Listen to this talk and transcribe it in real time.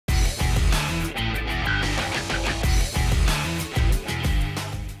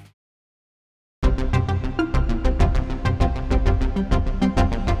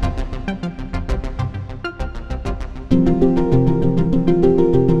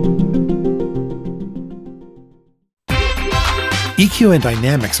EQ and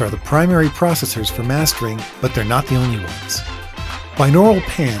dynamics are the primary processors for mastering, but they're not the only ones. Binaural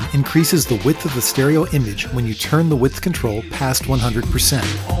pan increases the width of the stereo image when you turn the width control past 100%.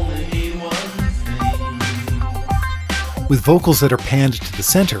 With vocals that are panned to the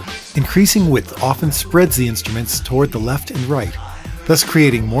center, increasing width often spreads the instruments toward the left and right, thus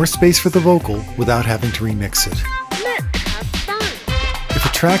creating more space for the vocal without having to remix it. If a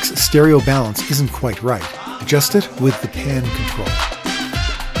track's stereo balance isn't quite right, adjust it with the pan control.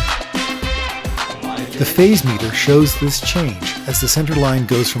 The phase meter shows this change as the center line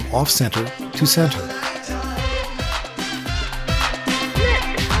goes from off-center to center.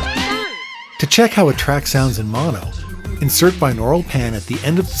 To check how a track sounds in mono, insert binaural pan at the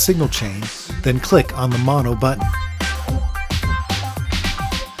end of the signal chain, then click on the mono button.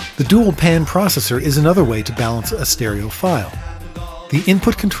 The dual pan processor is another way to balance a stereo file. The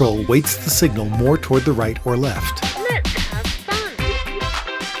input control weights the signal more toward the right or left.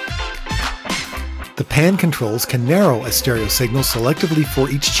 The pan controls can narrow a stereo signal selectively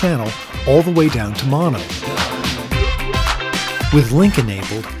for each channel all the way down to mono. With link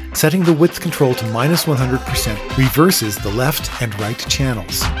enabled, setting the width control to -100% reverses the left and right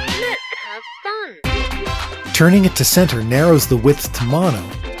channels. Turning it to center narrows the width to mono,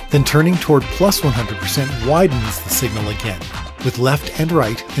 then turning toward +100% widens the signal again, with left and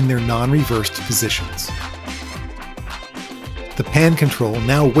right in their non-reversed positions. The pan control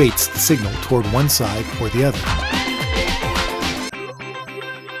now weights the signal toward one side or the other.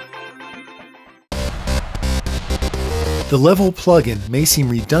 The level plugin may seem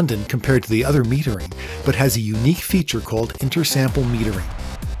redundant compared to the other metering, but has a unique feature called intersample metering.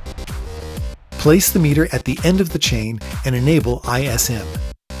 Place the meter at the end of the chain and enable ISM.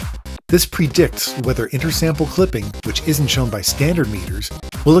 This predicts whether intersample clipping, which isn't shown by standard meters,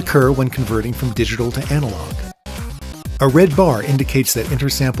 will occur when converting from digital to analog. A red bar indicates that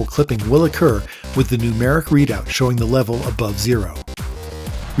intersample clipping will occur with the numeric readout showing the level above 0.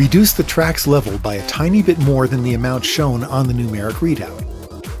 Reduce the track's level by a tiny bit more than the amount shown on the numeric readout.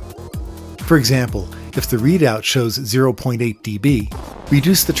 For example, if the readout shows 0.8 dB,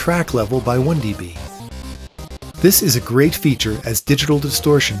 reduce the track level by 1 dB. This is a great feature as digital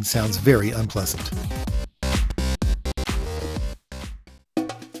distortion sounds very unpleasant.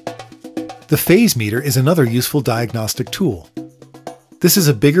 The phase meter is another useful diagnostic tool. This is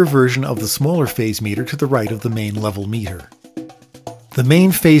a bigger version of the smaller phase meter to the right of the main level meter. The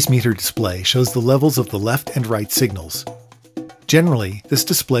main phase meter display shows the levels of the left and right signals. Generally, this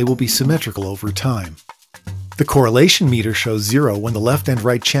display will be symmetrical over time. The correlation meter shows 0 when the left and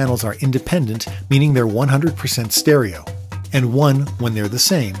right channels are independent, meaning they're 100% stereo, and 1 when they're the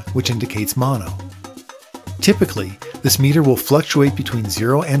same, which indicates mono. Typically, this meter will fluctuate between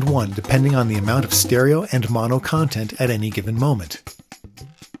 0 and 1 depending on the amount of stereo and mono content at any given moment.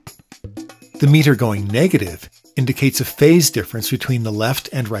 The meter going negative indicates a phase difference between the left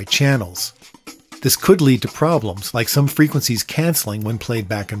and right channels. This could lead to problems like some frequencies canceling when played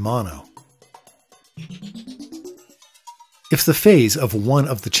back in mono. If the phase of one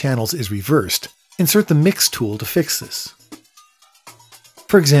of the channels is reversed, insert the Mix tool to fix this.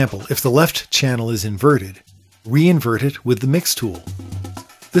 For example, if the left channel is inverted, re-invert it with the Mix tool.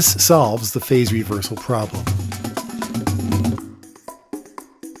 This solves the phase reversal problem.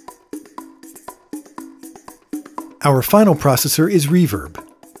 Our final processor is Reverb.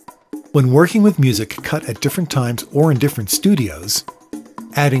 When working with music cut at different times or in different studios,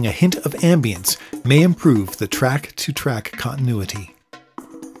 adding a hint of ambience may improve the track-to-track continuity.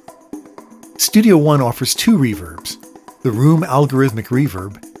 Studio One offers two reverbs, the Room Algorithmic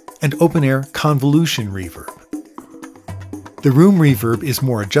Reverb and Open Air Convolution Reverb. The Room Reverb is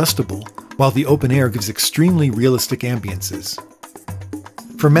more adjustable, while the Open Air gives extremely realistic ambiances.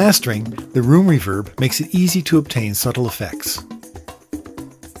 For mastering, the Room Reverb makes it easy to obtain subtle effects.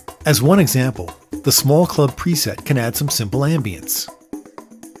 As one example, the Small Club preset can add some simple ambience.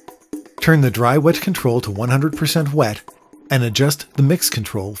 Turn the dry-wet control to 100% wet and adjust the mix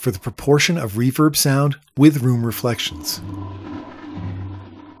control for the proportion of reverb sound with room reflections.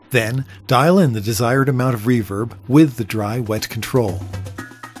 Then, dial in the desired amount of reverb with the dry-wet control.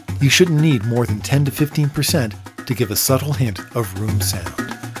 You shouldn't need more than 10 to 15% to give a subtle hint of room sound.